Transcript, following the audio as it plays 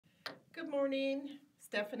Good morning,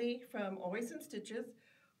 Stephanie from Always In Stitches.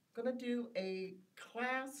 I'm going to do a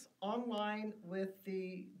class online with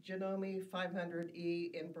the Janome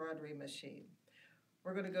 500E embroidery machine.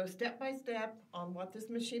 We're going to go step by step on what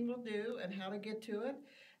this machine will do and how to get to it.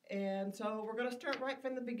 And so we're going to start right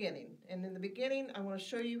from the beginning. And in the beginning, I want to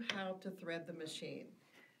show you how to thread the machine.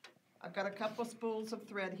 I've got a couple spools of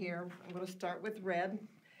thread here. I'm going to start with red.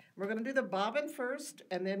 We're going to do the bobbin first,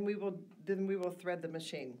 and then we will thread the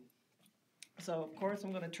machine. So of course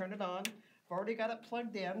I'm going to turn it on. I've already got it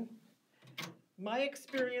plugged in. My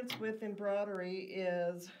experience with embroidery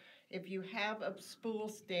is if you have a spool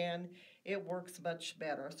stand, it works much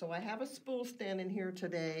better. So I have a spool stand in here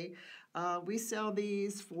today. We sell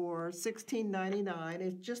these for $16.99.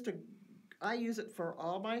 It's just I use it for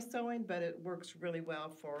all my sewing, but it works really well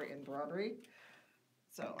for embroidery.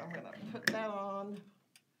 So I'm going to put that on,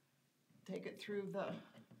 take it through the,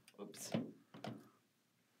 oops.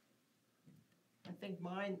 I think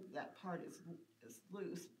mine, that part is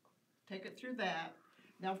loose. Take it through that.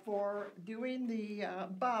 Now for doing the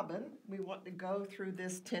bobbin, we want to go through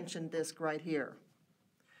this tension disc right here.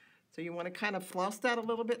 So you want to kind of floss that a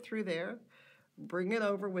little bit through there. Bring it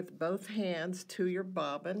over with both hands to your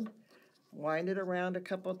bobbin. Wind it around a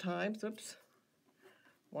couple of times. Oops.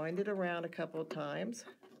 Wind it around a couple of times.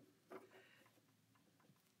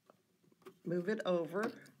 Move it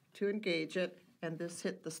over to engage it, and just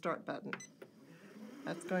hit the start button.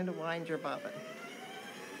 That's going to wind your bobbin.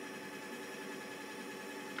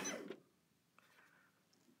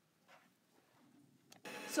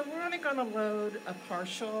 So we're only going to load a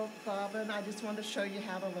partial bobbin. I just wanted to show you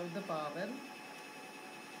how to load the bobbin.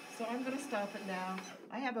 So I'm going to stop it now.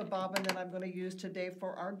 I have a bobbin that I'm going to use today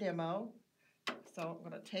for our demo. So I'm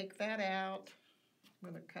going to take that out. I'm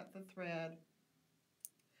going to cut the thread.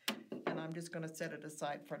 And I'm just going to set it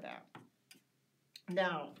aside for now.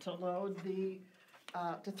 Now, to load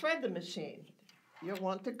to thread the machine, you'll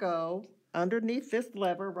want to go underneath this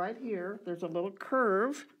lever right here. There's a little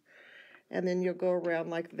curve, and then you'll go around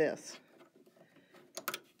like this.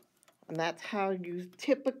 And that's how you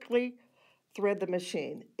typically thread the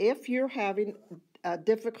machine. If you're having a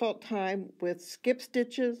difficult time with skip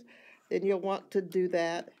stitches, then you'll want to do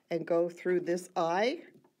that and go through this eye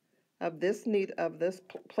of this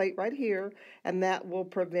plate right here, and that will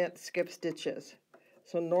prevent skip stitches.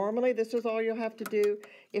 So normally this is all you'll have to do.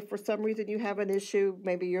 If for some reason you have an issue,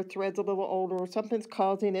 maybe your thread's a little older or something's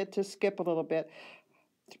causing it to skip a little bit,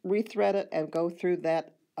 rethread it and go through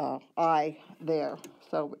that eye there.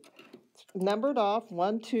 So numbered off,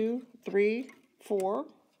 1, 2, 3, 4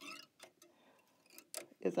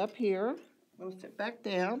 is up here. We'll sit back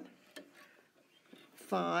down.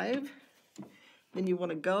 5. Then you want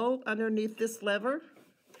to go underneath this lever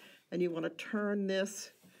and you want to turn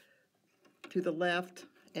this to the left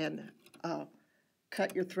and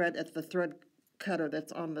cut your thread at the thread cutter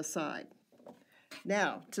that's on the side.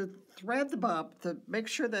 Now, to thread the bob, to make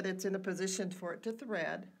sure that it's in a position for it to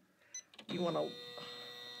thread, you want to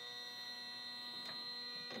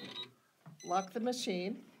lock the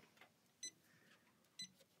machine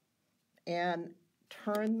and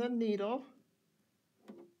turn the needle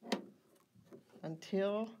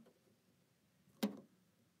until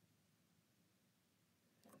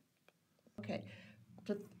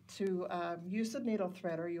to use the needle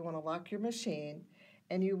threader, you want to lock your machine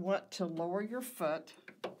and you want to lower your foot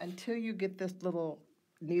until you get this little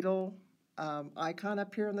needle icon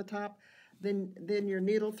up here on the top. Then your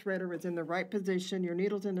needle threader is in the right position, your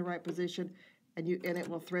needle's in the right position, and it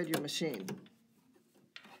will thread your machine.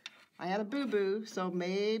 I had a boo-boo, so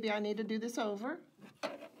maybe I need to do this over.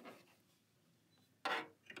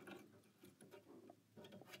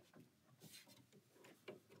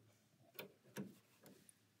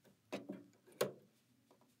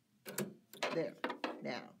 There.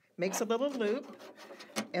 Now, makes a little loop,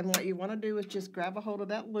 and what you want to do is just grab a hold of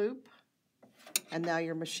that loop, and now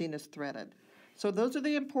your machine is threaded. So those are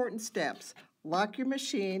the important steps. Lock your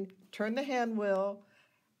machine, turn the hand wheel,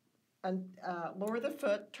 and lower the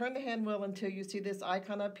foot, turn the hand wheel until you see this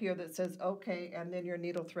icon up here that says OK, and then your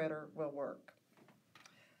needle threader will work.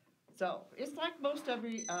 So it's like most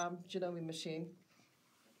every Janome machine.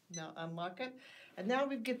 Now unlock it, and now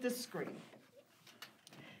we get this screen.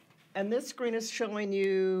 And this screen is showing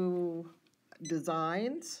you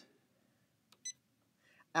designs,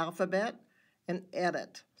 alphabet, and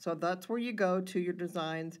edit. So that's where you go to your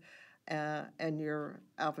designs and your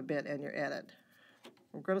alphabet and your edit.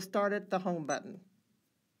 We're going to start at the home button.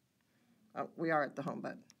 Oh, we are at the home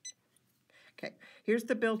button. Okay, here's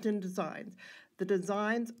the built-in designs. The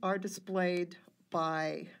designs are displayed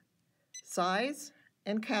by size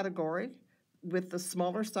and category. with the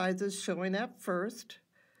smaller sizes showing up first.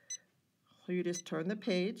 So you just turn the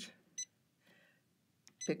page,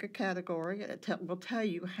 pick a category, and it will tell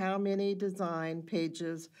you how many design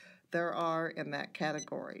pages there are in that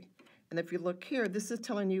category. And if you look here, this is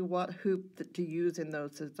telling you what hoop to use in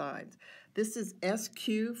those designs. This is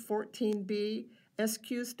SQ14B.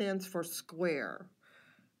 SQ stands for square.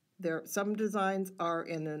 Some designs are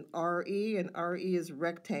in an RE, and RE is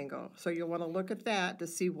rectangle. So you'll want to look at that to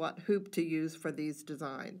see what hoop to use for these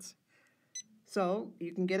designs. So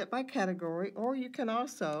you can get it by category, or you can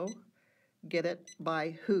also get it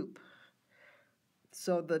by hoop.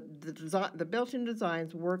 So the built-in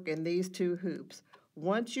designs work in these two hoops.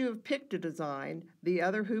 Once you have picked a design, the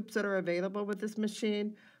other hoops that are available with this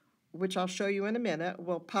machine, which I'll show you in a minute,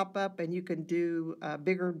 will pop up, and you can do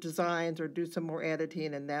bigger designs or do some more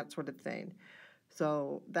editing and that sort of thing.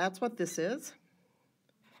 So that's what this is.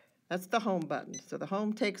 That's the home button. So the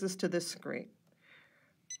home takes us to this screen.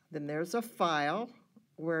 Then there's a file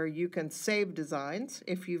where you can save designs.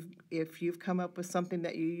 If you've come up with something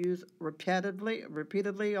that you use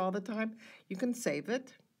repeatedly all the time, you can save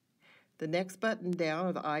it. The next button down,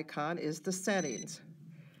 or the icon, is the settings.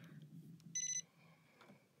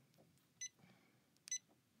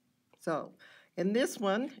 So in this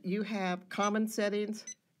one, you have common settings,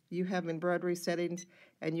 you have embroidery settings,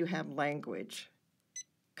 and you have language.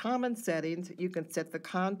 Common settings, you can set the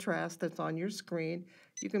contrast that's on your screen.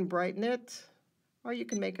 You can brighten it, or you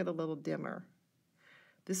can make it a little dimmer.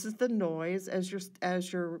 This is the noise. As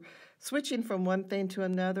you're switching from one thing to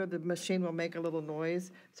another, the machine will make a little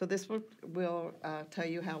noise. So this will tell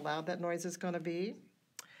you how loud that noise is going to be.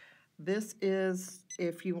 This is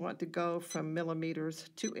if you want to go from millimeters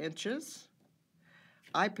to inches.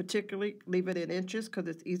 I particularly leave it in inches because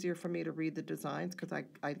it's easier for me to read the designs, because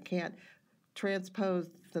I can't transpose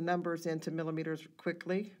the numbers into millimeters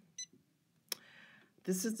quickly.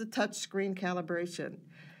 This is the touch screen calibration.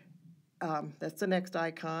 That's the next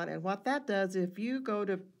icon. And what that does, if you go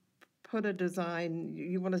to put a design,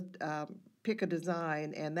 you want to pick a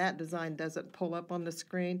design, and that design doesn't pull up on the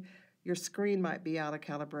screen, your screen might be out of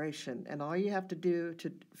calibration. And all you have to do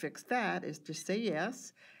to fix that is just say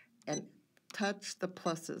yes and touch the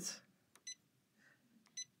pluses.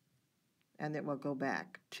 And it will go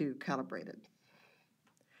back to calibrated.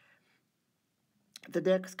 The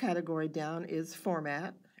next category down is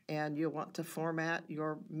format, and you'll want to format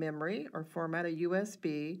your memory or format a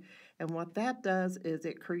USB. And what that does is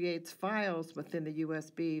it creates files within the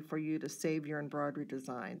USB for you to save your embroidery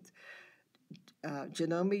designs.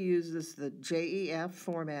 Janome uses the JEF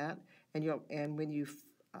format, and when you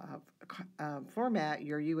format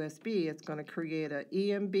your USB, it's going to create an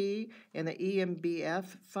EMB and an EMBF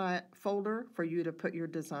folder for you to put your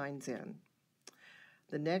designs in.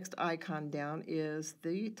 The next icon down is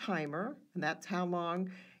the timer, and that's how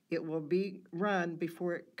long it will be run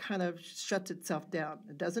before it kind of shuts itself down.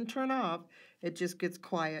 It doesn't turn off, it just gets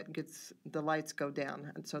quiet, the lights go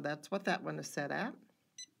down. And so that's what that one is set at.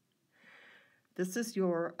 This is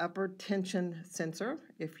your upper tension sensor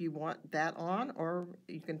if you want that on, or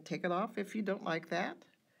you can take it off if you don't like that.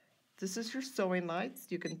 This is your sewing lights.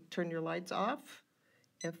 You can turn your lights off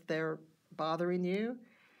if they're bothering you.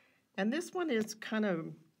 And this one is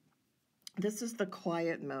this is the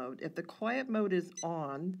quiet mode. If the quiet mode is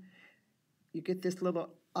on, you get this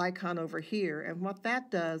little icon over here, and what that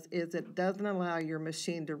does is it doesn't allow your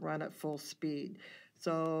machine to run at full speed.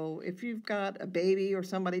 So if you've got a baby or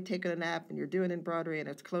somebody taking a nap and you're doing embroidery and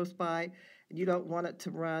it's close by and you don't want it to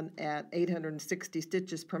run at 860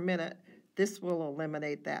 stitches per minute, this will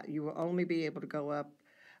eliminate that. You will only be able to go up,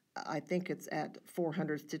 I think it's at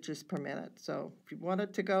 400 stitches per minute. So if you want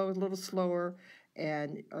it to go a little slower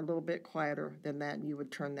and a little bit quieter than that, you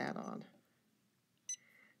would turn that on.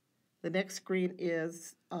 The next screen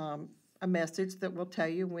is a message that will tell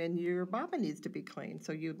you when your bobbin needs to be cleaned.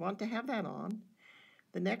 So you'd want to have that on.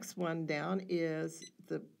 The next one down is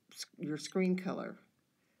your screen color.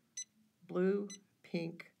 Blue,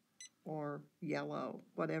 pink, or yellow,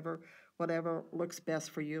 whatever looks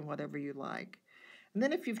best for you and whatever you like. And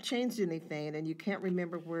then if you've changed anything and you can't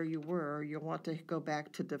remember where you were, you'll want to go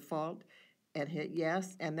back to default and hit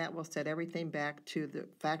yes, and that will set everything back to the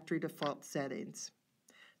factory default settings.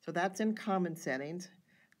 So that's in common settings.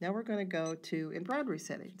 Now we're going to go to embroidery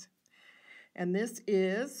settings. And this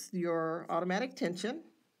is your automatic tension.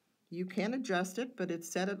 You can adjust it, but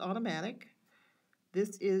it's set at automatic.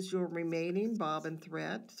 This is your remaining bobbin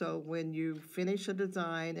thread. So when you finish a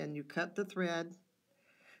design and you cut the thread,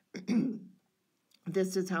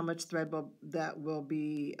 this is how much thread will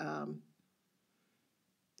be.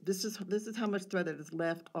 This is how much thread that is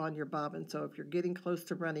left on your bobbin. So if you're getting close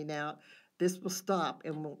to running out, this will stop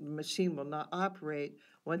and the machine will not operate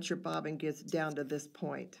once your bobbin gets down to this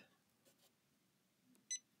point.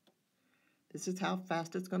 This is how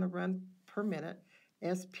fast it's going to run per minute.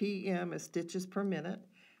 SPM is stitches per minute,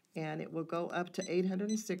 and it will go up to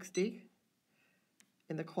 860.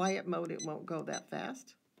 In the quiet mode, it won't go that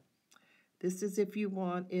fast. This is if you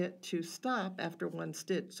want it to stop after one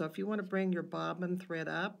stitch. So if you want to bring your bobbin thread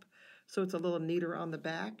up so it's a little neater on the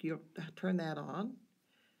back, you'll turn that on.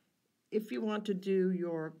 If you want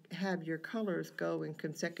to have your colors go in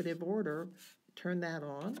consecutive order, turn that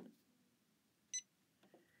on.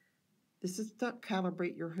 This is to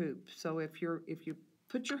calibrate your hoop. So if you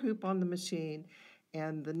put your hoop on the machine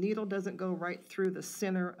and the needle doesn't go right through the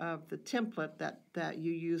center of the template that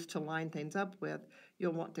you use to line things up with,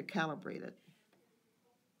 you'll want to calibrate it.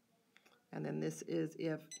 And then this is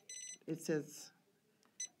if it says,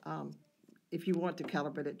 if you want to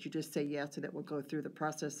calibrate it, you just say yes, and it will go through the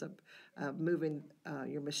process of moving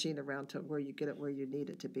your machine around to where you get it where you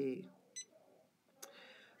need it to be.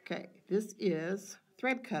 Okay, this is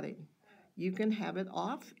thread cutting. You can have it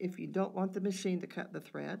off if you don't want the machine to cut the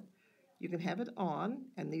thread. You can have it on,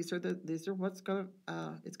 and these are what's going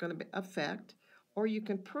to it's going to affect. Or you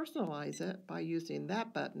can personalize it by using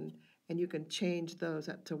that button, and you can change those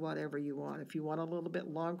up to whatever you want. If you want a little bit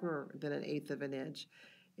longer than 1/8 of an inch,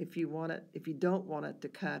 if you don't want it to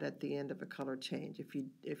cut at the end of a color change,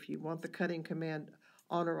 if you want the cutting command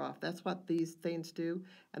on or off, that's what these things do,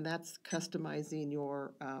 and that's customizing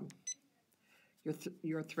your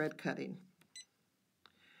thread cutting.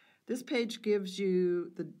 This page gives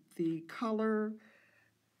you the color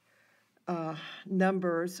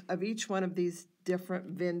numbers of each one of these different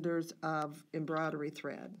vendors of embroidery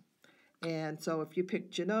thread. And so if you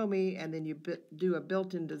pick Janome and then you do a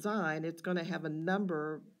built-in design, it's going to have a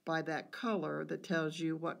number by that color that tells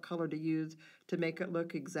you what color to use to make it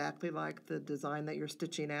look exactly like the design that you're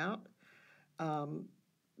stitching out.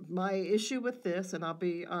 My issue with this, and I'll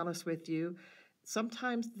be honest with you,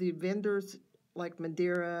 sometimes the vendors like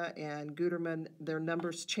Madeira and Gutermann, their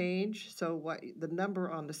numbers change, so what the number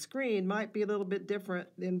on the screen might be a little bit different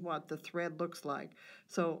than what the thread looks like.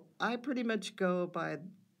 So I pretty much go by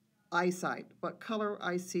eyesight. What color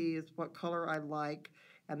I see is what color I like,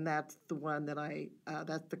 and that's the one that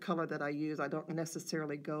that's the color that I use. I don't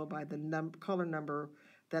necessarily go by the color number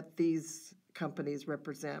that these companies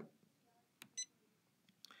represent.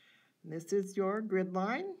 And this is your grid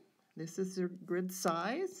line. This is your grid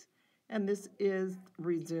size. And this is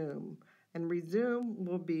resume. And resume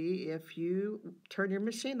will be if you turn your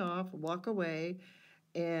machine off, walk away,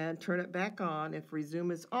 and turn it back on. If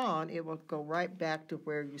resume is on, it will go right back to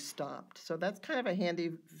where you stopped. So that's kind of a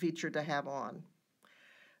handy feature to have on.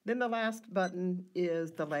 Then the last button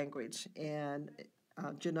is the language. And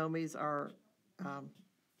Janomes are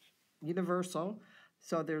universal.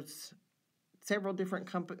 So there's several different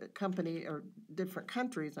different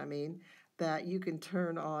countries, that you can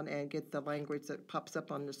turn on and get the language that pops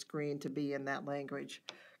up on the screen to be in that language.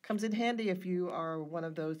 Comes in handy if you are one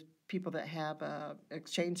of those people that have an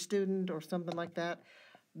exchange student or something like that.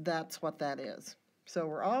 That's what that is. So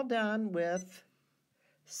we're all done with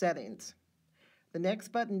settings. The next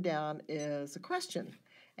button down is a question.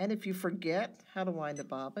 And if you forget how to wind a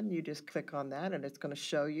bobbin, you just click on that and it's going to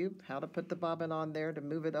show you how to put the bobbin on there, to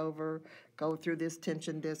move it over, go through this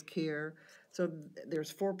tension disc here. So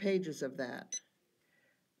there's 4 pages of that.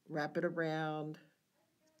 Wrap it around,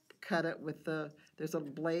 cut it with there's a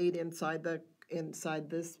blade inside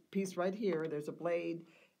this piece right here. There's a blade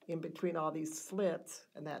in between all these slits,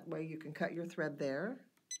 and that way you can cut your thread there.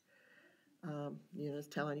 It's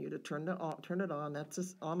telling you to turn it on. That's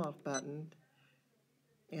this on-off button.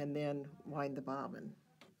 And then wind the bobbin.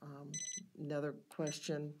 Another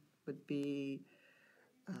question would be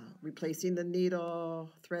replacing the needle,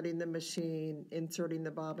 threading the machine, inserting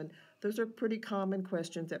the bobbin. Those are pretty common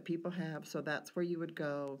questions that people have, so that's where you would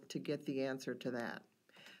go to get the answer to that.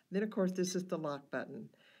 Then, of course, this is the lock button.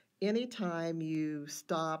 Anytime you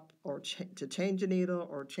stop or to change a needle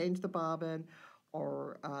or change the bobbin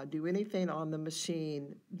or do anything on the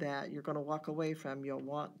machine that you're going to walk away from, you'll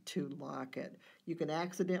want to lock it. You can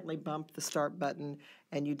accidentally bump the start button,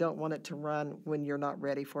 and you don't want it to run when you're not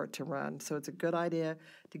ready for it to run. So it's a good idea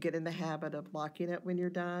to get in the habit of locking it when you're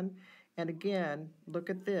done. And again, look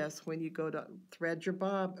at this. When you go to thread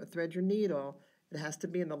your needle, it has to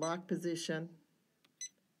be in the lock position,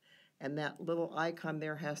 and that little icon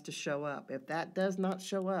there has to show up. If that does not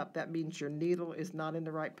show up, that means your needle is not in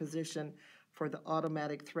the right position for the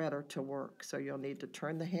automatic threader to work. So you'll need to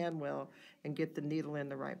turn the hand wheel and get the needle in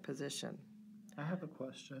the right position. I have a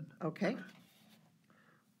question. Okay.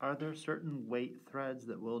 Are there certain weight threads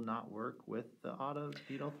that will not work with the auto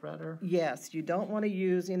needle threader? Yes, you don't want to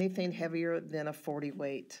use anything heavier than a 40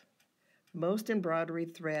 weight. Most embroidery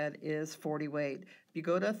thread is 40 weight. If you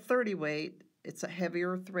go to 30 weight, it's a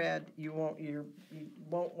heavier thread. You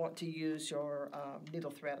won't want to use your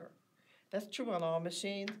needle threader. That's true on all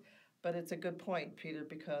machines, but it's a good point, Peter,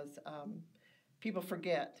 because people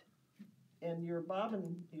forget. And your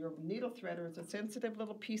bobbin, your needle threader is a sensitive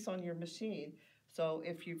little piece on your machine. So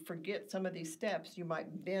if you forget some of these steps, you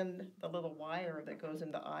might bend the little wire that goes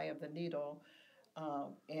in the eye of the needle,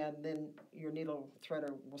 and then your needle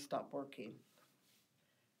threader will stop working.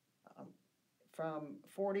 From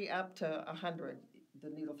 40 up to 100, the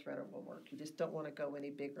needle threader will work. You just don't want to go any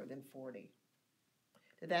bigger than 40.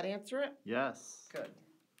 Did that answer it? Yes. Good.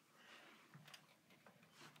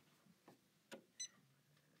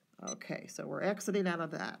 Okay, so we're exiting out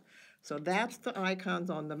of that. So that's the icons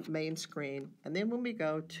on the main screen. And then when we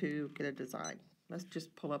go to get a design, let's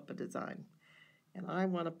just pull up a design. And I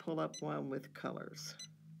want to pull up one with colors.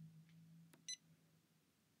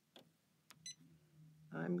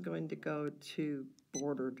 I'm going to go to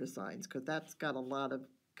border designs because that's got a lot of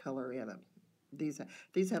color in them. These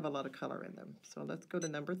have a lot of color in them. So let's go to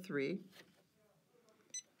number 3.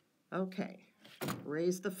 Okay,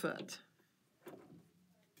 raise the foot.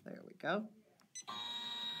 There we go.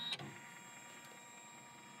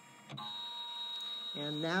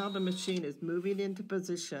 And now the machine is moving into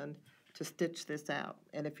position to stitch this out.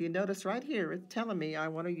 And if you notice right here, it's telling me I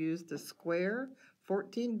want to use the square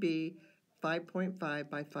 14B 5.5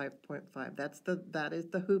 by 5.5. That is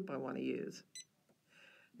the hoop I want to use.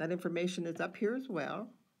 That information is up here as well.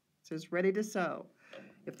 It says ready to sew.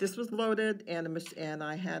 If this was loaded and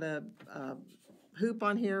I had a hoop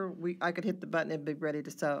on here, I could hit the button and be ready to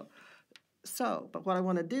sew. But what I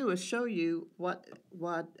want to do is show you what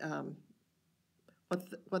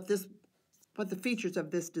the features of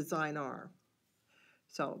this design are.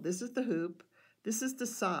 So this is the hoop. This is the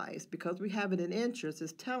size. Because we have it in inches,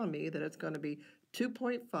 it's telling me that it's going to be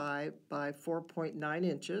 2.5 by 4.9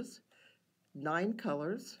 inches, 9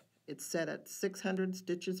 colors. It's set at 600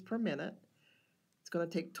 stitches per minute. It's going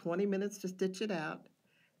to take 20 minutes to stitch it out,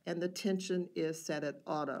 and the tension is set at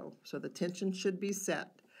auto. So the tension should be set.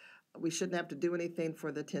 We shouldn't have to do anything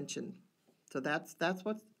for the tension. So that's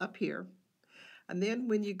what's up here. And then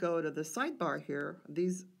when you go to the sidebar here,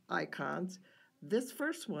 these icons, this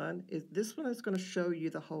one is going to show you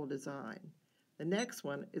the whole design. The next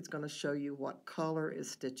one is going to show you what color is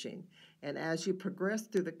stitching. And as you progress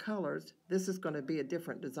through the colors, this is going to be a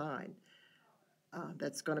different design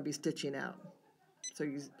that's going to be stitching out. So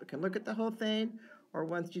you can look at the whole thing, or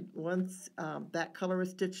once that color is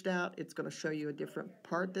stitched out, it's going to show you a different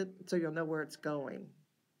part so you'll know where it's going.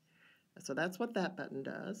 So that's what that button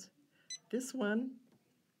does. This one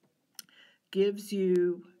gives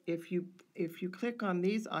you, if you click on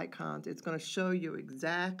these icons, it's going to show you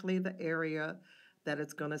exactly the area that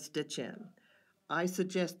it's going to stitch in. I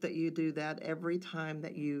suggest that you do that every time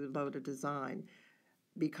that you load a design,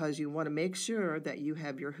 because you want to make sure that you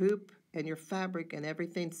have your hoop and your fabric and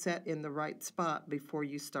everything set in the right spot before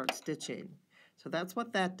you start stitching. So that's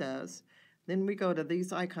what that does. Then we go to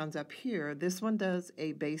these icons up here. This one does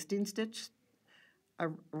a basting stitch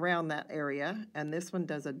around that area, and this one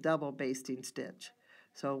does a double basting stitch.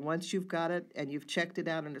 So once you've got it and you've checked it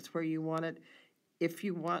out and it's where you want it, if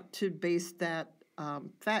you want to baste that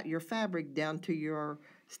your fabric down to your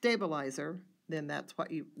stabilizer, then that's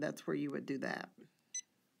where you would do that.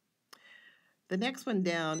 The next one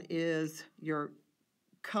down is your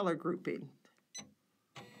color grouping.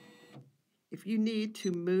 If you need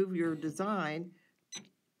to move your design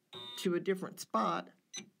to a different spot,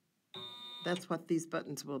 that's what these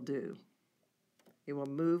buttons will do. It will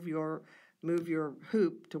move your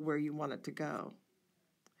hoop to where you want it to go.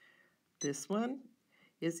 This one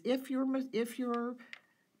is if your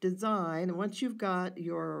design, once you've got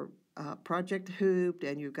your project hooped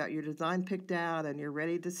and you've got your design picked out and you're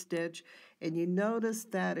ready to stitch, and you notice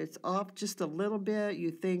that it's off just a little bit, you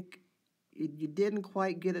think you didn't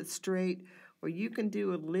quite get it straight, or you can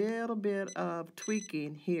do a little bit of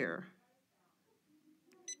tweaking here.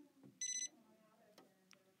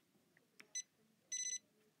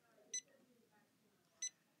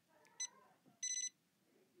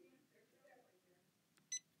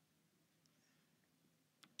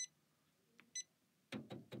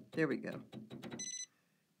 There we go.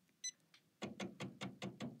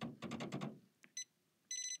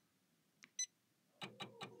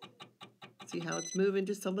 See how it's moving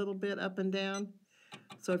just a little bit up and down?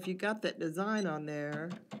 So if you got that design on there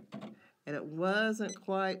and it wasn't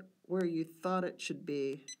quite where you thought it should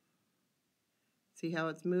be, See how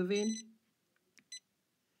it's moving?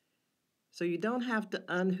 So you don't have to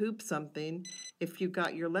unhoop something. If you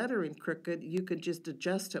got your lettering crooked, you could just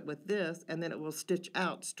adjust it with this, and then it will stitch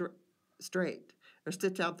out straight, or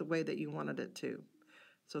stitch out the way that you wanted it to.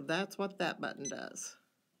 So that's what that button does.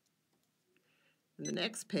 In the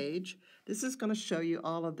next page, this is going to show you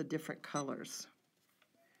all of the different colors.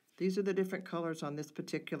 These are the different colors on this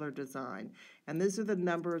particular design, and these are the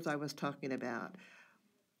numbers I was talking about.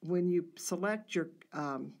 When you select your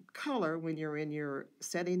color, when you're in your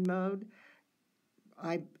setting mode,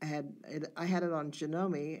 I had it on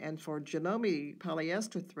Janome, and for Janome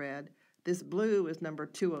polyester thread, this blue is number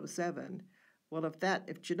 207. Well, if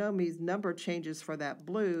Janome's number changes for that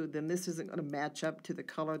blue, then this isn't going to match up to the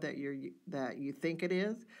color that you think it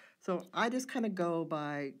is. So I just kind of go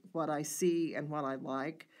by what I see and what I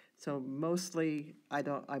like. So mostly I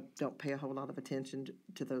don't pay a whole lot of attention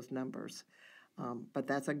to those numbers. But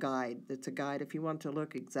that's a guide. It's a guide if you want to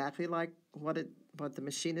look exactly like what the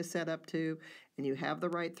machine is set up to, and you have the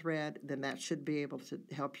right thread, then that should be able to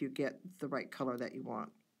help you get the right color that you want.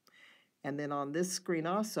 And then on this screen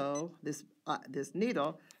also, this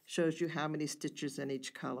needle shows you how many stitches in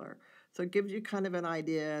each color. So it gives you kind of an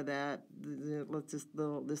idea that this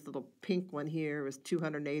little pink one here is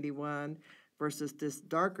 281 versus this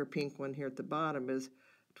darker pink one here at the bottom is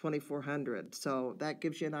 2400. So that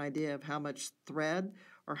gives you an idea of how much thread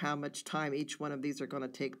or how much time each one of these are going to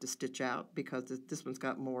take to stitch out, because this one's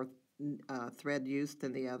got more thread use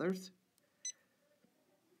than the others.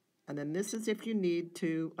 And then this is if you need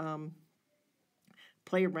to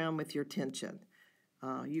play around with your tension.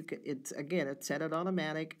 It's set at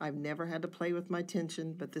automatic. I've never had to play with my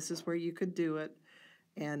tension, but this is where you could do it.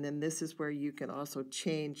 And then this is where you can also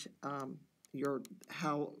change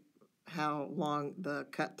how long the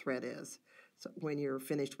cut thread is, so when you're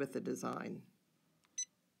finished with the design.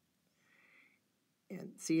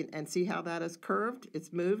 And see how that is curved?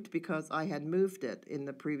 It's moved because I had moved it in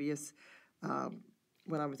the previous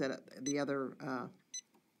when I was at the other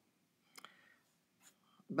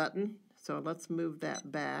button. So let's move that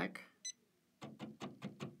back.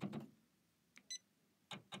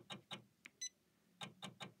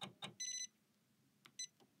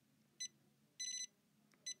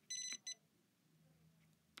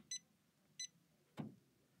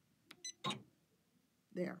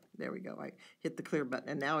 There we go. I hit the clear button,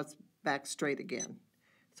 and now it's back straight again.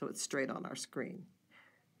 So it's straight on our screen.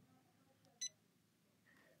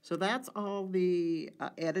 So that's all the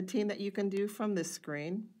editing that you can do from this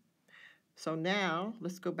screen. So now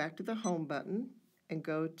let's go back to the home button and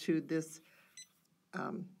go to this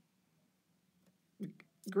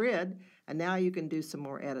grid, and now you can do some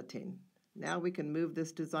more editing. Now we can move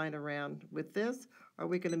this design around with this, or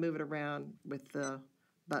we can move it around with the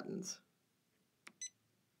buttons.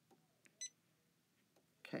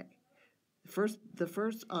 Okay. The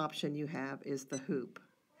first option you have is the hoop.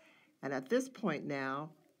 And at this point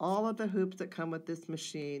now, all of the hoops that come with this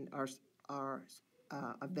machine are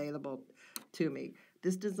available to me.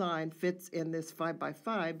 This design fits in this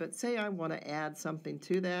 5x5, but say I want to add something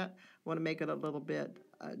to that, want to make it a little bit,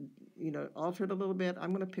 alter it a little bit,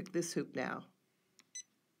 I'm going to pick this hoop now.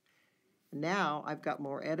 Now I've got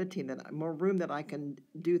more editing, more room that I can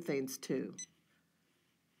do things to.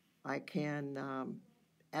 I can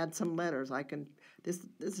add some letters. This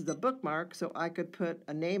is a bookmark, so I could put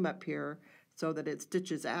a name up here so that it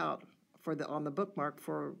stitches out on the bookmark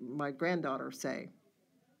for my granddaughter, say.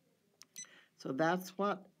 So that's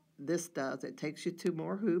what this does. It takes you to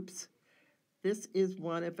more hoops. This is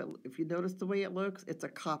one, if you notice the way it looks, it's a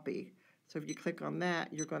copy. So if you click on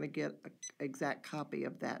that, you're going to get an exact copy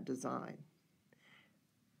of that design.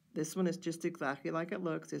 This one is just exactly like it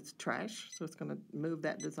looks. It's trash, so it's going to move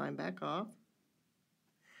that design back off.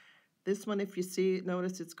 This one, if you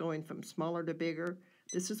notice it's going from smaller to bigger.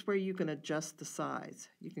 This is where you can adjust the size.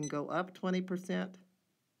 You can go up 20%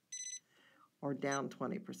 or down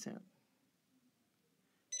 20%,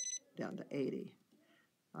 down to 80.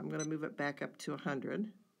 I'm going to move it back up to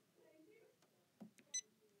 100.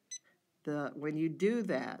 When you do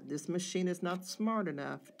that, this machine is not smart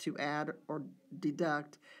enough to add or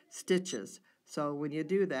deduct stitches. So when you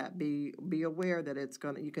do that, be aware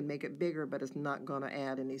that you can make it bigger, but it's not going to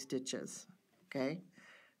add any stitches. Okay?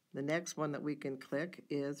 The next one that we can click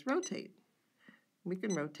is rotate. We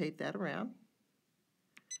can rotate that around.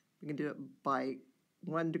 We can do it by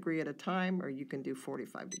 1 degree at a time, or you can do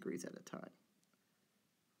 45 degrees at a time.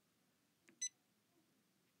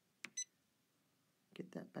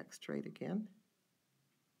 Get that back straight again.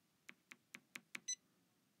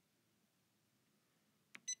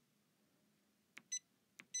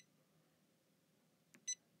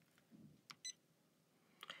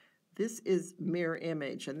 This is mirror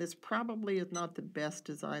image, and this probably is not the best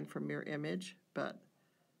design for mirror image, but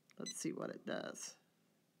let's see what it does.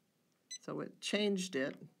 So it changed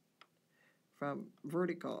it from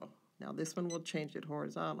vertical. Now this one will change it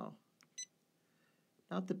horizontal.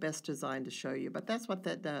 Not the best design to show you, but that's what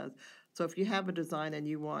that does. So if you have a design and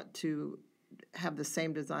you want to have the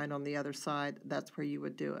same design on the other side, that's where you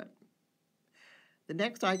would do it. The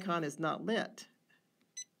next icon is not lit.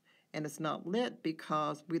 And it's not lit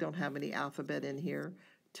because we don't have any alphabet in here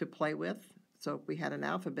to play with. So if we had an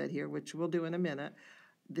alphabet here, which we'll do in a minute,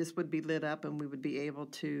 this would be lit up and we would be able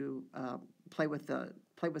to play with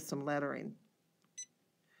some lettering.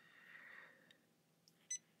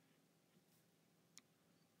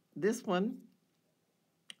 This one,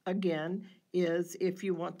 again, is if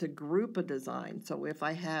you want to group a design. So if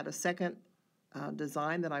I had a second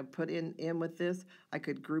design that I put in with this, I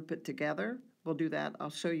could group it together. We'll do that.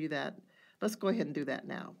 I'll show you that. Let's go ahead and do that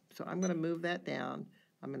now. So I'm going to move that down.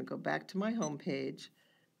 I'm going to go back to my home page.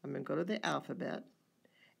 I'm going to go to the alphabet.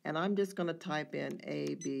 And I'm just going to type in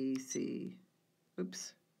A, B, C.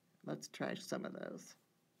 Oops. Let's try some of those.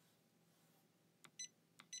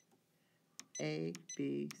 A,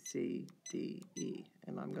 B, C, D, E.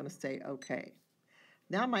 And I'm going to say OK.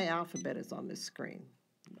 Now my alphabet is on this screen,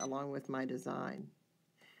 along with my design.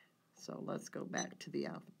 So let's go back to the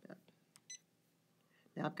alphabet.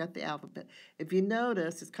 Now I've got the alphabet. If you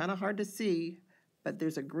notice, it's kind of hard to see, but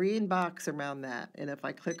there's a green box around that. And if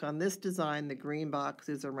I click on this design, the green box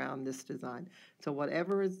is around this design. So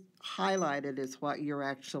whatever is highlighted is what you're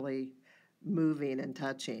actually moving and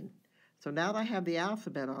touching. So now that I have the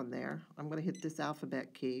alphabet on there, I'm going to hit this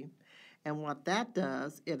alphabet key. And what that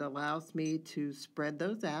does, it allows me to spread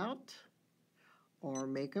those out or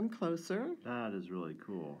make them closer. That is really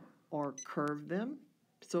cool. Or curve them.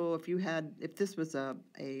 So if this was a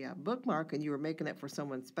bookmark and you were making it for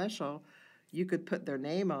someone special, you could put their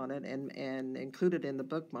name on it and include it in the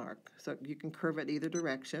bookmark. So you can curve it either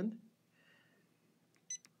direction.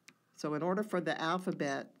 So in order for the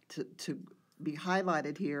alphabet to be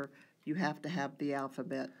highlighted here, you have to have the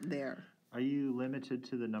alphabet there. Are you limited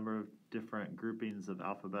to the number of different groupings of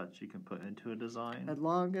alphabets you can put into a design? As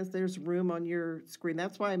long as there's room on your screen.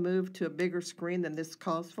 That's why I moved to a bigger screen than this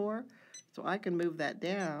calls for. So I can move that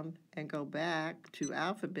down and go back to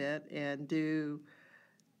alphabet and do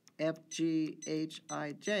F, G, H,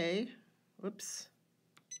 I, J. Whoops.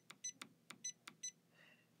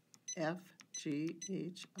 F, G,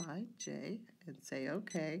 H, I, J, and say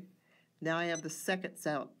OK. Now I have the second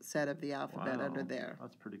set of the alphabet under there.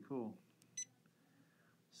 That's pretty cool.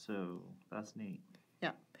 So that's neat.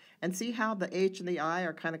 Yeah. And see how the H and the I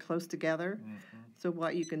are kind of close together? Mm-hmm. So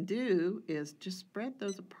what you can do is just spread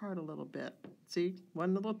those apart a little bit. See,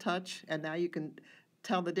 one little touch, and now you can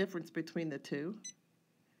tell the difference between the two.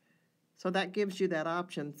 So that gives you that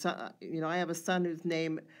option. So, I have a son whose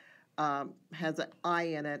name has an I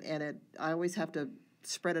in it, and I always have to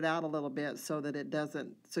spread it out a little bit so that it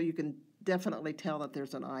doesn't, so you can definitely tell that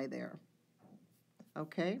there's an I there.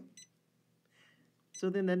 Okay?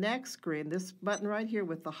 So then the next screen, this button right here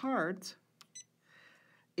with the hearts,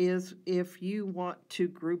 is if you want to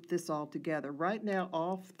group this all together. Right now,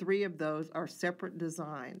 all three of those are separate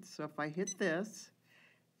designs. So if I hit this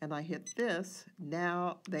and I hit this,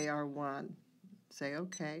 now they are one. Say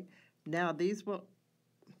OK. Now these will...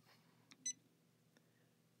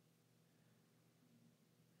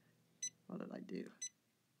 What did I do?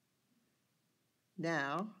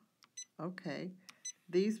 Now, OK,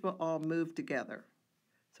 these will all move together.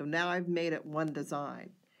 So now I've made it one design.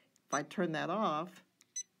 If I turn that off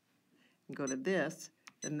and go to this,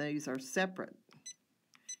 then these are separate.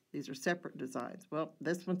 These are separate designs. Well,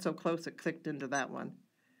 this one's so close it clicked into that one.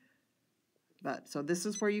 So this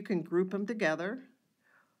is where you can group them together.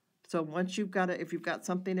 So once you've got if you've got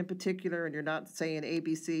something in particular and you're not saying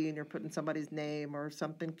ABC and you're putting somebody's name or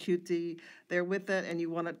something cutesy there with it and you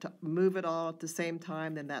want it to move it all at the same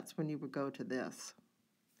time, then that's when you would go to this.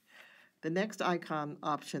 The next icon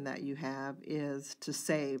option that you have is to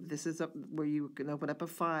save. This is where you can open up a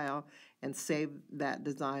file and save that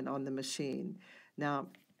design on the machine. Now,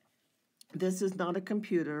 this is not a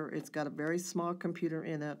computer. It's got a very small computer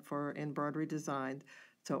in it for embroidery design.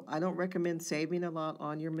 So I don't recommend saving a lot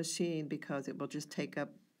on your machine because it will just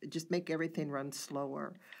make everything run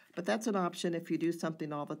slower. But that's an option if you do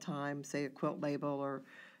something all the time, say a quilt label or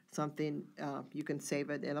something, you can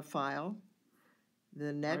save it in a file.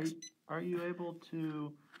 The next... Are you able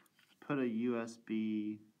to put a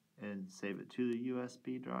USB and save it to the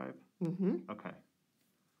USB drive? Mm-hmm. Okay.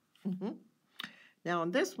 Mm-hmm. Now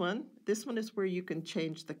on this one is where you can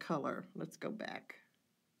change the color. Let's go back.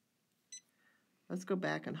 Let's go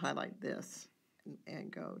back and highlight this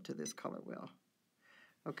and go to this color wheel.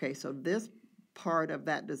 Okay, so this part of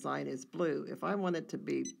that design is blue. If I want it to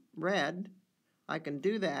be red, I can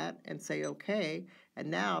do that and say okay,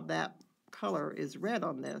 and now that color is red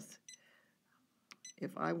on this.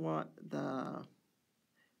 If I want the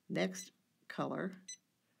next color,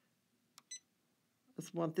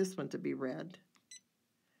 let's want this one to be red.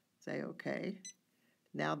 Say okay.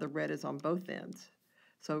 Now the red is on both ends.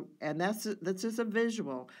 So, and that's just a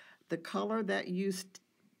visual. The color that you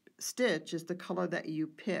stitch is the color that you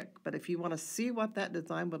pick. But if you want to see what that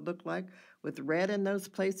design would look like with red in those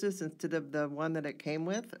places instead of the one that it came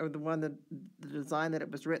with, or the design that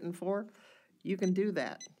it was written for, you can do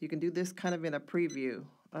that. You can do this kind of in a preview.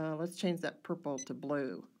 Let's change that purple to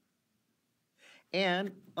blue.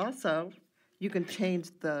 And also, you can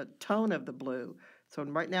change the tone of the blue. So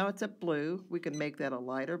right now it's a blue. We can make that a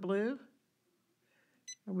lighter blue,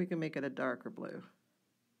 or we can make it a darker blue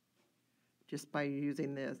just by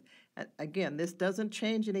using this. And again, this doesn't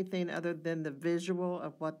change anything other than the visual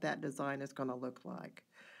of what that design is going to look like.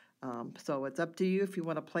 So it's up to you if you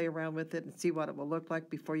want to play around with it and see what it will look like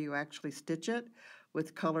before you actually stitch it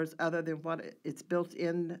with colors other than what its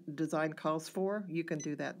built-in design calls for. You can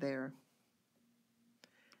do that there.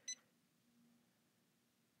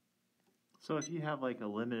 So if you have like a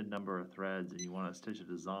limited number of threads and you want to stitch a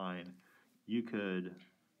design, you could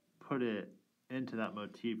put it into that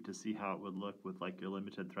motif to see how it would look with like your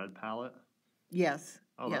limited thread palette? Yes.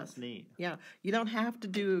 Oh, yes. That's neat. Yeah, you don't have to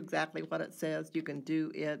do exactly what it says. You can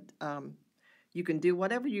do it. You can do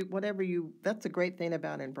whatever you. That's a great thing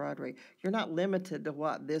about embroidery. You're not limited to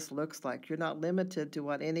what this looks like. You're not limited to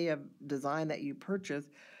what any of design that you purchase.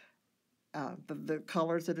 The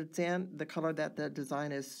colors that it's in, the color that the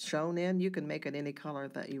design is shown in, you can make it any color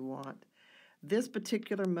that you want. This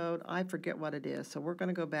particular mode, I forget what it is, so we're going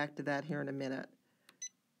to go back to that here in a minute.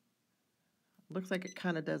 Looks like it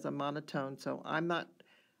kind of does a monotone, so I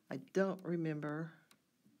don't remember.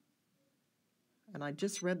 And I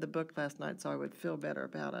just read the book last night, so I would feel better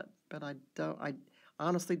about it, but I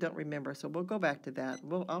honestly don't remember, so we'll go back to that.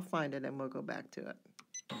 I'll find it and we'll go back to it.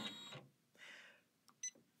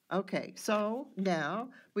 Okay, so now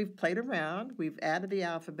we've played around, we've added the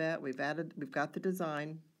alphabet, we've got the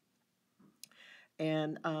design,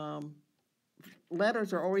 and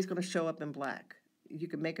letters are always going to show up in black. You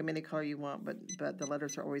can make them any color you want, but the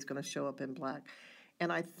letters are always going to show up in black.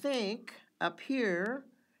 And I think up here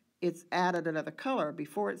it's added another color.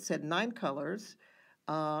 Before it said 9 colors.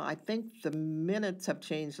 I think the minutes have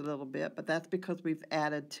changed a little bit, but that's because we've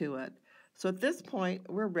added to it. So at this point,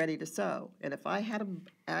 we're ready to sew. And if I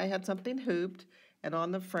had something hooped, and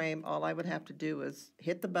on the frame, all I would have to do is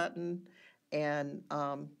hit the button, and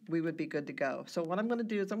we would be good to go. So what I'm going to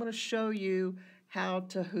do is I'm going to show you how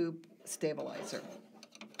to hoop stabilizer.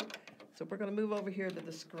 So we're going to move over here to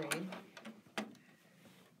the screen,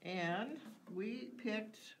 and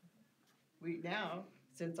now,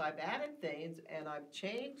 since I've added things and I've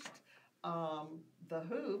changed the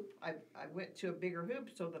hoop, I went to a bigger hoop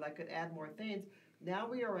so that I could add more things. Now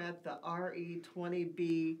we are at the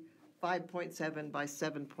RE20B 5.7 by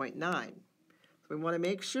 7.9. So we want to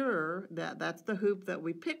make sure that that's the hoop that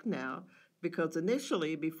we pick now, because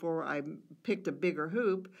initially, before I picked a bigger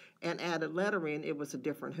hoop and added lettering, it was a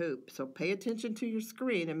different hoop. So pay attention to your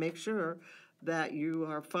screen and make sure that you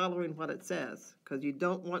are following what it says, because you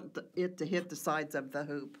don't want it to hit the sides of the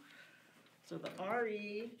hoop. So the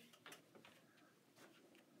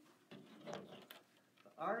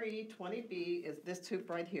RE20B is this hoop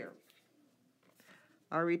right here.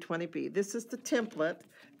 RE20B. This is the template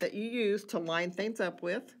that you use to line things up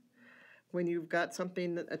with. When you've got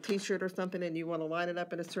something, a t-shirt or something, and you want to line it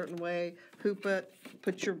up in a certain way, hoop it,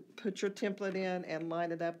 put your template in and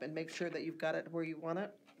line it up and make sure that you've got it where you want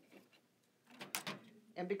it.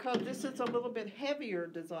 And because this is a little bit heavier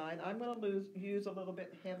design, I'm going to use a little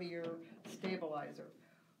bit heavier stabilizer.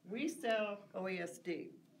 We sell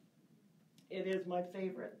OESD. It is my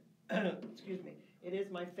favorite, excuse me, it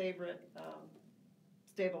is my favorite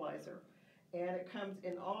stabilizer. And it comes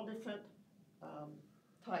in all different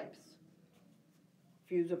types.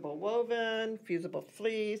 Fusible woven, fusible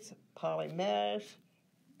fleece, poly mesh,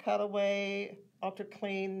 cutaway, ultra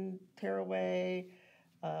clean, tearaway,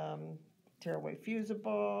 tearaway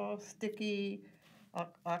fusible, sticky,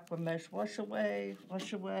 aqua mesh wash away,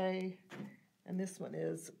 and this one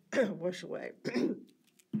is wash away.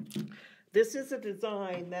 This is a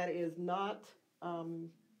design that is not,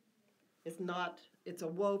 it's a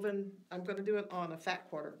woven, I'm going to do it on a fat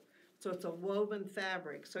quarter. So it's a woven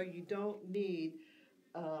fabric, so you don't need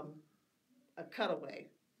a cutaway.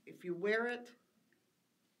 If you wear it,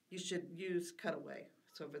 you should use cutaway.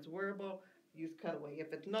 So if it's wearable, use cutaway.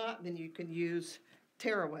 If it's not, then you can use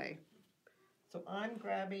tearaway. So I'm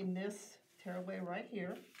grabbing this tearaway right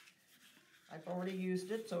here. I've already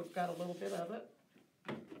used it, so it's got a little bit of it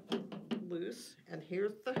loose. And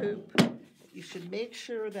here's the hoop. You should make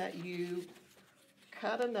sure that you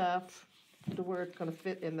cut enough to where it's going to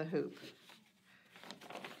fit in the hoop.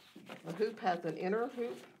 The hoop has an inner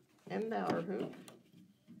hoop and an outer hoop.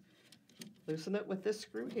 Loosen it with this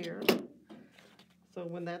screw here. So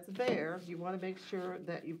when that's there, you want to make sure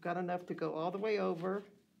that you've got enough to go all the way over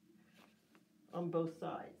on both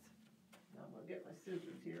sides. Now I'm going to get my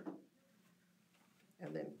scissors here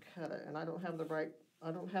and then cut it. And I don't have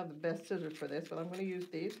the best scissors for this, but I'm going to use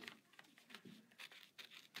these.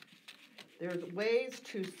 There's ways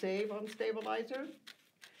to save on stabilizer.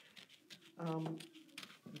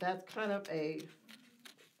 That's kind of a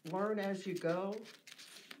learn as you go.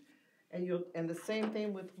 And the same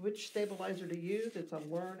thing with which stabilizer to use. It's a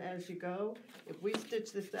learn as you go. If we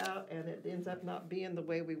stitch this out and it ends up not being the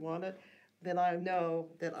way we want it, then I know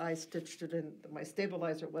that I stitched it in, my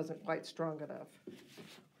stabilizer wasn't quite strong enough.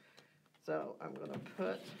 So I'm going to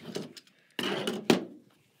put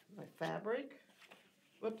my fabric,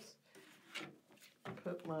 put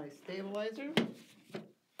my stabilizer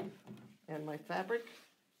and my fabric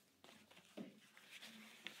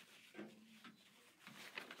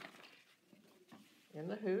in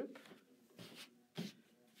the hoop.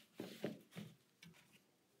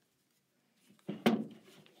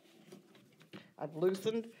 I've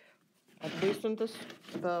loosened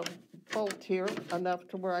the bolt here enough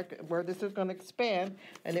to where this is going to expand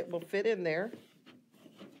and it will fit in there.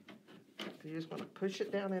 So you just want to push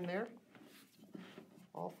it down in there,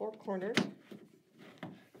 all four corners.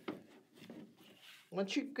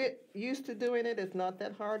 Once you get used to doing it, it's not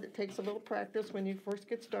that hard. It takes a little practice when you first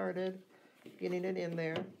get started, getting it in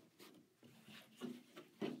there.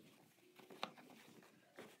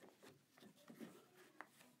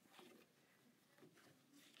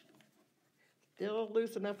 Still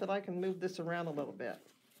loose enough that I can move this around a little bit.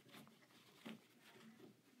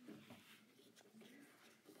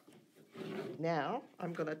 Now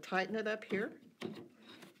I'm going to tighten it up here.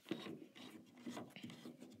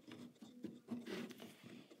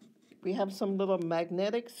 We have some little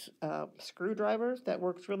magnetic screwdrivers that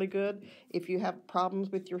works really good if you have problems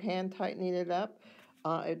with your hand tightening it up.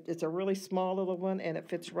 It's a really small little one and it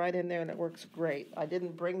fits right in there and it works great. I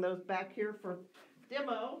didn't bring those back here for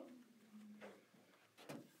demo,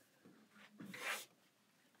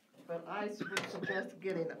 but I would suggest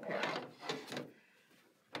getting a pair.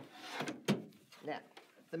 Now,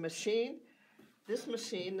 this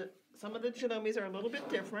machine, some of the Janomes are a little bit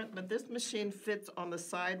different, but this machine fits on the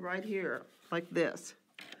side right here, like this.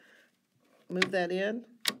 Move that in,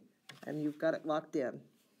 and you've got it locked in.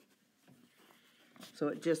 So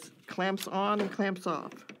it just clamps on and clamps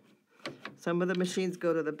off. Some of the machines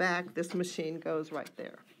go to the back. This machine goes right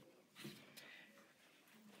there.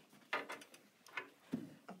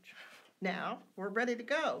 Now, we're ready to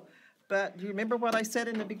go. But do you remember what I said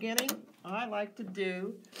in the beginning? I like to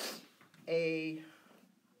do a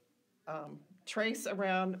trace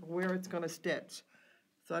around where it's going to stitch.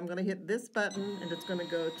 So I'm going to hit this button and it's going to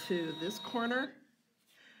go to this corner.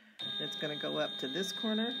 It's going to go up to this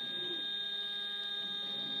corner.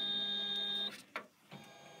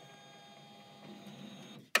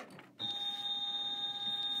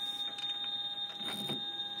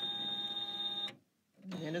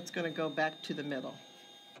 And it's going to go back to the middle.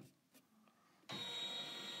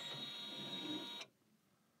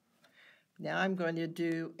 Now I'm going to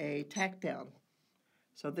do a tack down.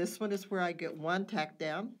 So this one is where I get one tack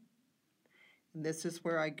down, and this is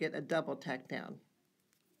where I get a double tack down.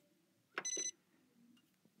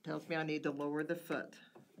 Tells me I need to lower the foot.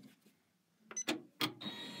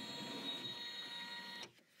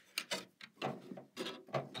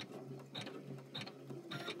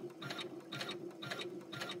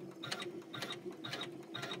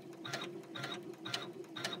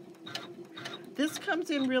 This comes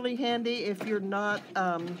in really handy if you're not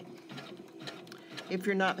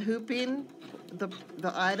hooping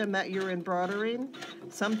the item that you're embroidering.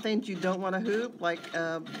 Some things you don't want to hoop, like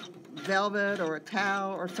velvet or a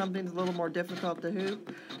towel or something that's a little more difficult to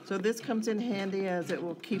hoop. So this comes in handy as it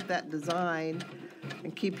will keep that design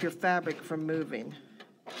and keep your fabric from moving.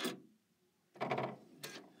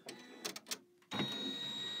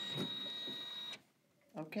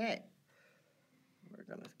 Okay.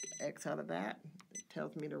 We're going to X out of that. It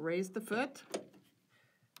tells me to raise the foot.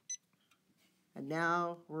 And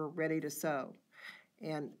now we're ready to sew.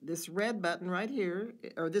 And this red button right here,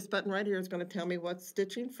 or this button right here is going to tell me what's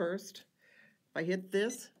stitching first. If I hit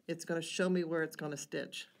this, it's going to show me where it's going to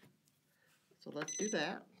stitch. So let's do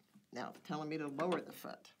that. Now it's telling me to lower the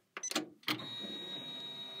foot.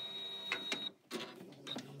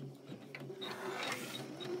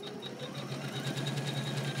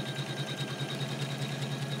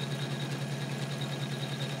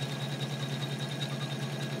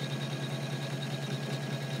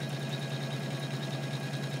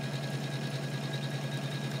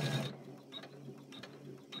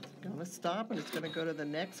 It's going to stop and it's going to go to the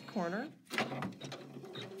next corner.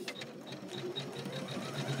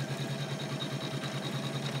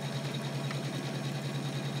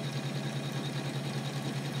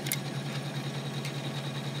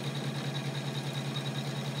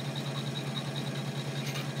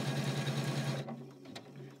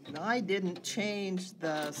 I didn't change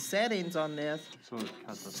the settings on this,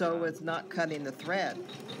 so it's not cutting the thread.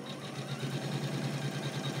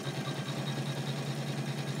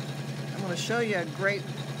 I'm going to show you a great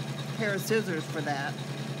pair of scissors for that,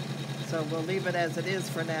 so we'll leave it as it is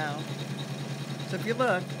for now. So if you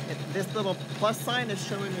look, this little plus sign is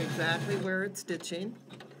showing you exactly where it's stitching.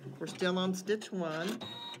 We're still on stitch 1.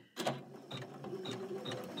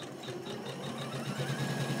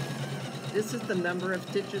 This is the number of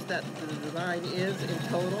stitches that the design is in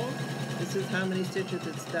total. This is how many stitches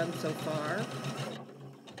it's done so far.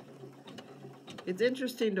 It's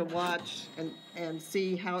interesting to watch and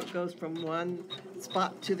see how it goes from one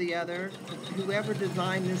spot to the other. Whoever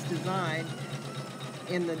designed this design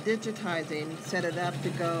in the digitizing set it up to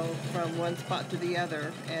go from one spot to the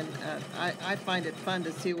other, and I find it fun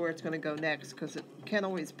to see where it's going to go next because it can't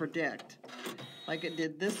always predict. Like it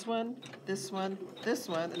did this one, this one, this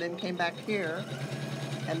one, and then came back here,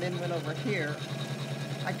 and then went over here.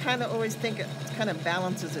 I kind of always think it kind of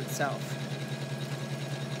balances itself.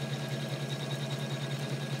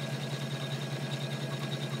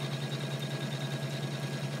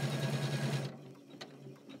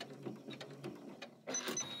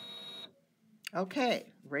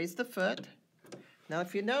 Okay, raise the foot. Now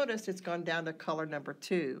if you notice, it's gone down to color number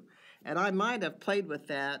 2. And I might have played with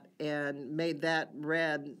that and made that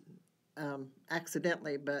red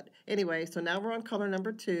accidentally, but anyway, so now we're on color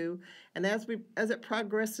number 2, and as it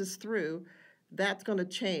progresses through, that's going to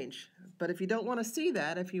change. But if you don't want to see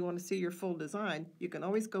that, if you want to see your full design, you can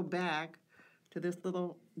always go back to this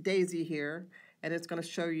little daisy here, and it's going to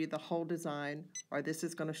show you the whole design, or this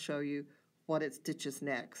is going to show you what it stitches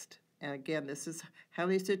next. And again, this is how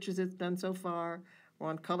many stitches it's done so far. We're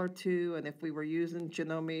on color 2, and if we were using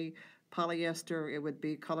Janome polyester, it would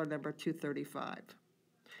be color number 235.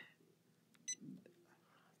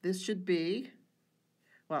 This should be,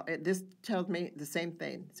 well, this tells me the same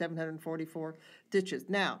thing, 744 stitches.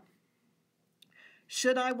 Now,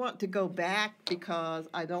 should I want to go back because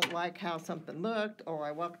I don't like how something looked, or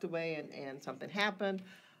I walked away and something happened,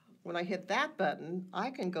 when I hit that button,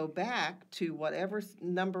 I can go back to whatever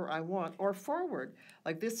number I want, or forward.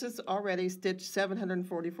 Like this is already stitched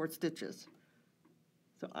 744 stitches.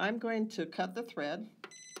 So I'm going to cut the thread.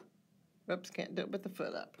 Whoops, can't do it with the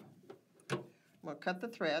foot up. I'm going to cut the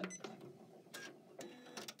thread.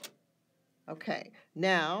 Okay,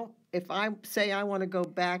 now if I say I want to go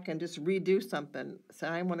back and just redo something, say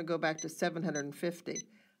I want to go back to 750,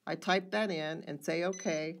 I type that in and say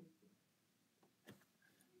okay.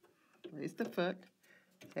 Raise the foot,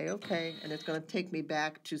 say okay, and it's going to take me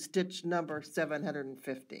back to stitch number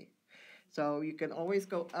 750. So you can always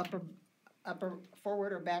go up or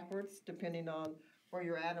forward or backwards depending on where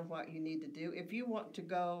you're at and what you need to do. If you want to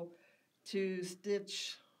go to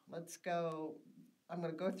stitch, let's go, I'm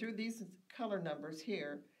going to go through these color numbers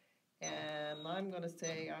here, and I'm going to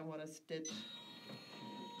say I want to stitch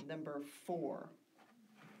number 4,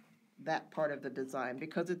 that part of the design,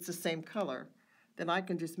 because it's the same color. Then I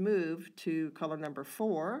can just move to color number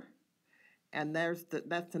 4, and that's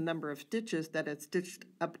the number of stitches that it's stitched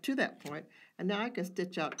up to that point, and now I can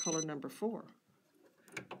stitch out color number 4.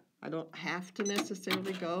 I don't have to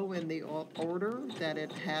necessarily go in the order that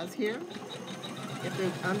it has here. If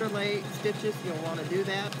there's underlay stitches, you'll want to do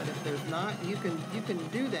that, but if there's not, you can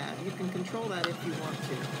do that. You can control that if you want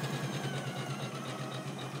to.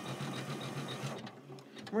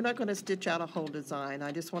 We're not going to stitch out a whole design.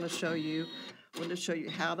 I just want to show you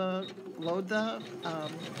how to load the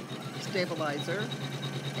stabilizer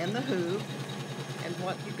and the hoop and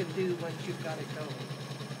what you can do once you've got it going.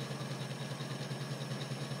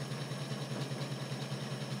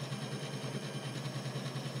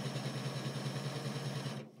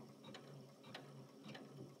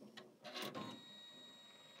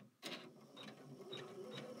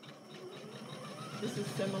 This is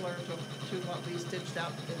similar to what we stitched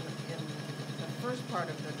out in the first part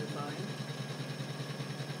of the design.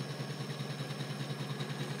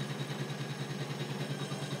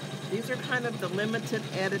 These are kind of the limited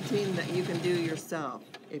editing that you can do yourself.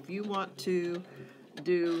 If you want to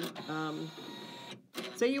do,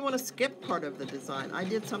 say you want to skip part of the design. I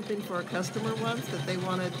did something for a customer once that they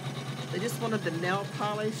just wanted the nail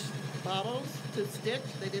polish bottles to stitch.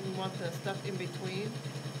 They didn't want the stuff in between.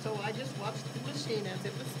 So I just watched the machine as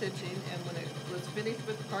it was stitching, and when it was finished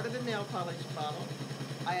with part of the nail polish bottle,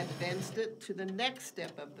 I advanced it to the next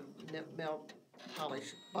step of the nail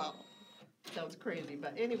polish bottle. Sounds crazy,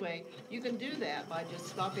 but anyway, you can do that by just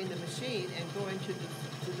stopping the machine and going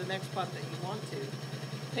to the next spot that you want to.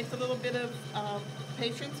 Takes a little bit of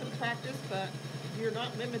patience and practice, but you're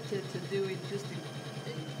not limited to doing just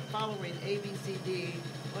following A, B, C, D,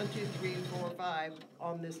 1, 2, 3, 4, 5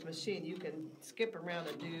 on this machine. You can skip around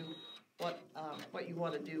and do what you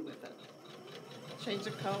want to do with it. Change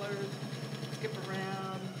the colors, skip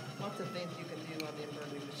around, lots of things you can do on the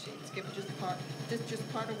embroidery machine. Skip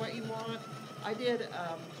just part of what you want. I did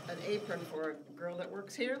an apron for a girl that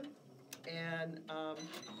works here, and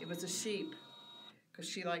it was a sheep, because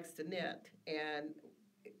she likes to knit, and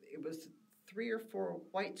it was 3 or 4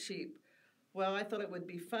 white sheep. Well, I thought it would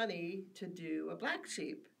be funny to do a black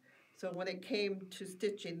sheep. So when it came to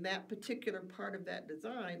stitching that particular part of that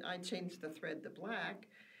design, I changed the thread to black,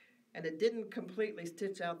 and it didn't completely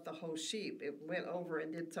stitch out the whole sheep. It went over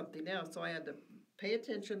and did something else. So I had to pay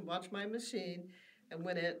attention, watch my machine, and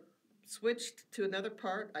when it switched to another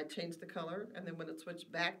part, I changed the color, and then when it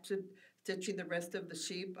switched back to stitching the rest of the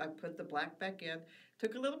sheep, I put the black back in.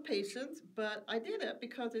 Took a little patience, but I did it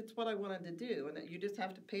because it's what I wanted to do, and you just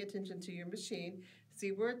have to pay attention to your machine,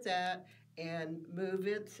 see where it's at, and move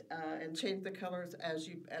it and change the colors as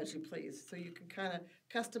you please. So you can kind of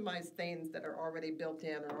customize things that are already built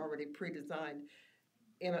in or already pre-designed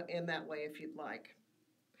in that way if you'd like.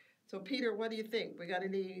 So Peter, what do you think? We got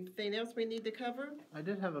anything else we need to cover? I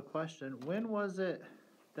did have a question. When was it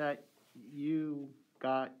that you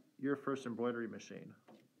got your first embroidery machine?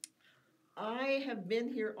 I have been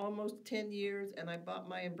here almost 10 years, and I bought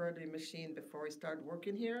my embroidery machine before I started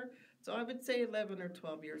working here. So I would say 11 or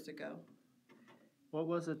 12 years ago. What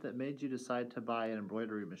was it that made you decide to buy an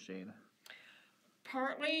embroidery machine?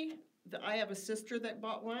 Partly, I have a sister that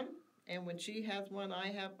bought one, and when she has one, I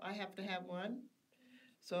have to have one.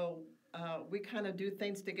 So we kind of do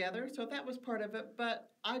things together. So that was part of it,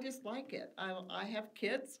 but I just like it. I have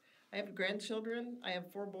kids. I have grandchildren. I have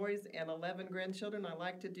 4 boys and 11 grandchildren. I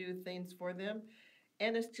like to do things for them,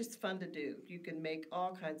 and it's just fun to do. You can make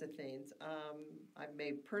all kinds of things. I've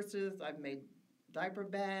made purses. I've made diaper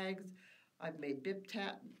bags. I've made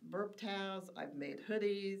burp towels. I've made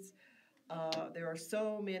hoodies. There are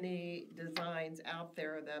so many designs out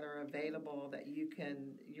there that are available that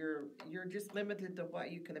you're just limited to what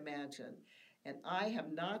you can imagine. And I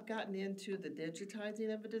have not gotten into the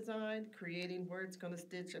digitizing of a design, creating where it's going to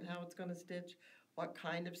stitch and how it's going to stitch, what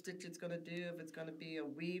kind of stitch it's going to do, if it's going to be a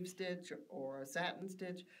weave stitch or a satin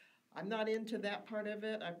stitch. I'm not into that part of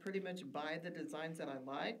it. I pretty much buy the designs that I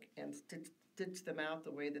like and stitch them out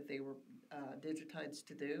the way that they were digitized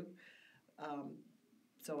to do.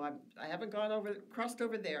 So I haven't crossed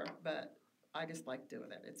over there, but I just like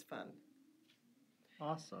doing it. It's fun.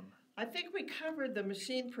 Awesome. I think we covered the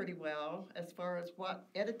machine pretty well as far as what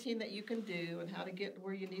editing that you can do and how to get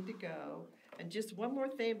where you need to go. And just one more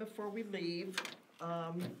thing before we leave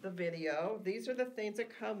the video. These are the things that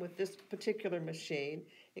come with this particular machine.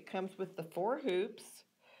 It comes with the 4 hoops,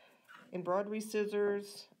 embroidery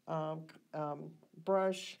scissors,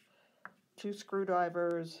 brush, 2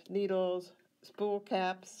 screwdrivers, needles, spool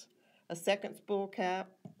caps, a second spool cap,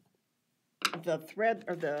 the thread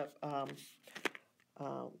or the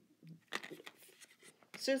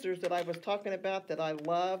scissors that I was talking about that I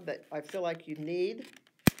love, that I feel like you need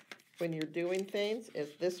when you're doing things, is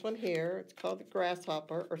this one here. It's called the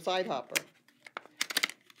grasshopper or side hopper.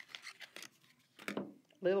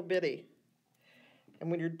 Little bitty.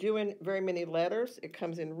 And when you're doing very many letters, it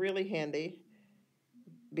comes in really handy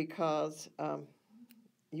because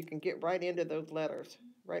you can get right into those letters,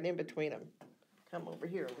 right in between them. Come over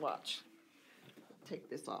here and watch.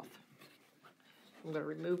 Take this off. I'm going to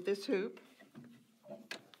remove this hoop.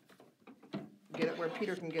 Get it where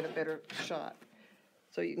Peter can get a better shot.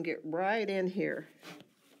 So you can get right in here.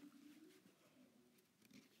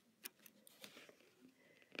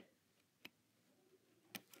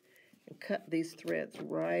 And cut these threads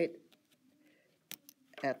right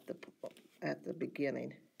at the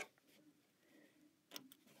beginning.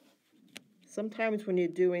 Sometimes when you're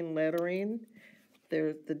doing lettering,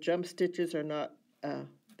 the jump stitches are not,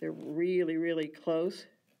 they're really, really close.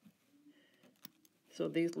 So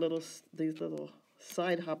these little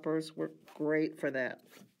side hoppers work great for that.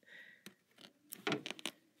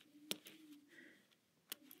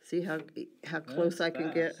 See how close I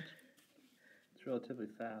can get? It's relatively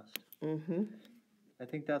fast. Mm-hmm. I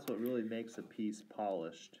think that's what really makes a piece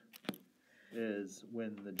polished, is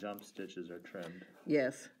when the jump stitches are trimmed.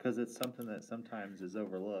 Yes. Because it's something that sometimes is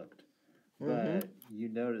overlooked. Mm-hmm. But you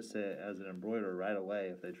notice it as an embroiderer right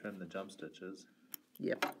away if they trim the jump stitches.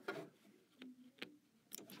 Yep.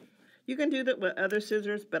 You can do that with other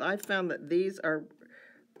scissors, but I found that these are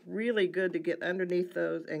really good to get underneath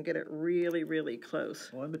those and get it really, really close.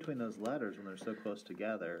 Well, in between those letters, when they're so close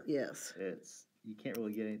together, yes, you can't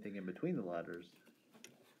really get anything in between the letters.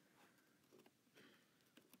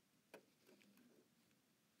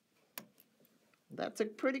 That's a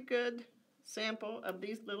pretty good sample of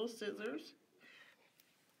these little scissors.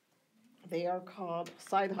 They are called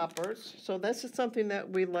side hoppers. So this is something that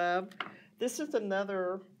we love. This is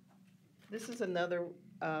another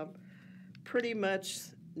pretty much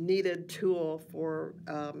needed tool for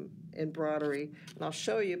embroidery. And I'll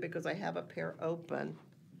show you because I have a pair open.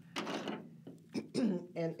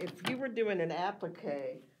 And if you were doing an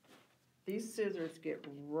applique, these scissors get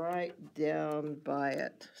right down by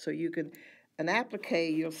it. So you can, an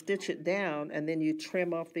applique, you'll stitch it down and then you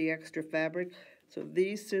trim off the extra fabric. So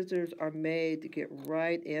these scissors are made to get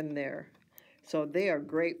right in there. So they are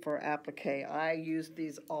great for applique. I use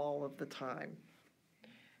these all of the time.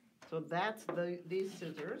 So that's these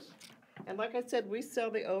scissors. And like I said, we sell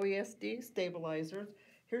the OESD stabilizers.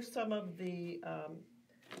 Here's some of the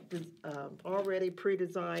already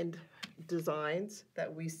pre-designed designs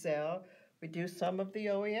that we sell. We do some of the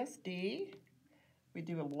OESD. We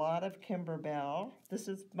do a lot of Kimberbell. This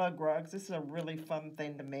is mug rugs. This is a really fun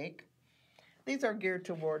thing to make. These are geared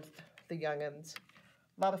towards the young'uns.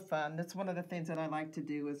 A lot of fun. That's one of the things that I like to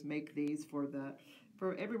do is make these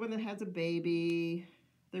for everyone that has a baby.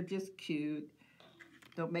 They're just cute.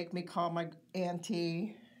 Don't make me call my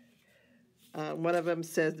auntie. One of them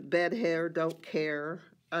says, bed hair, don't care.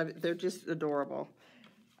 They're just adorable.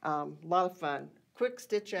 A lot of fun. Quick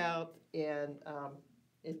stitch out, and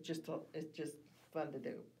it's just fun to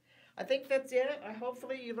do. I think that's it.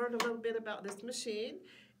 Hopefully you learned a little bit about this machine.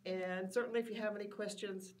 And certainly if you have any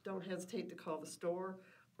questions, don't hesitate to call the store.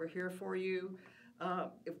 We're here for you.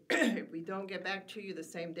 If we don't get back to you the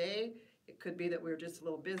same day, it could be that we're just a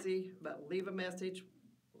little busy, but leave a message,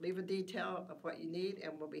 leave a detail of what you need,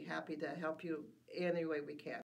 and we'll be happy to help you any way we can.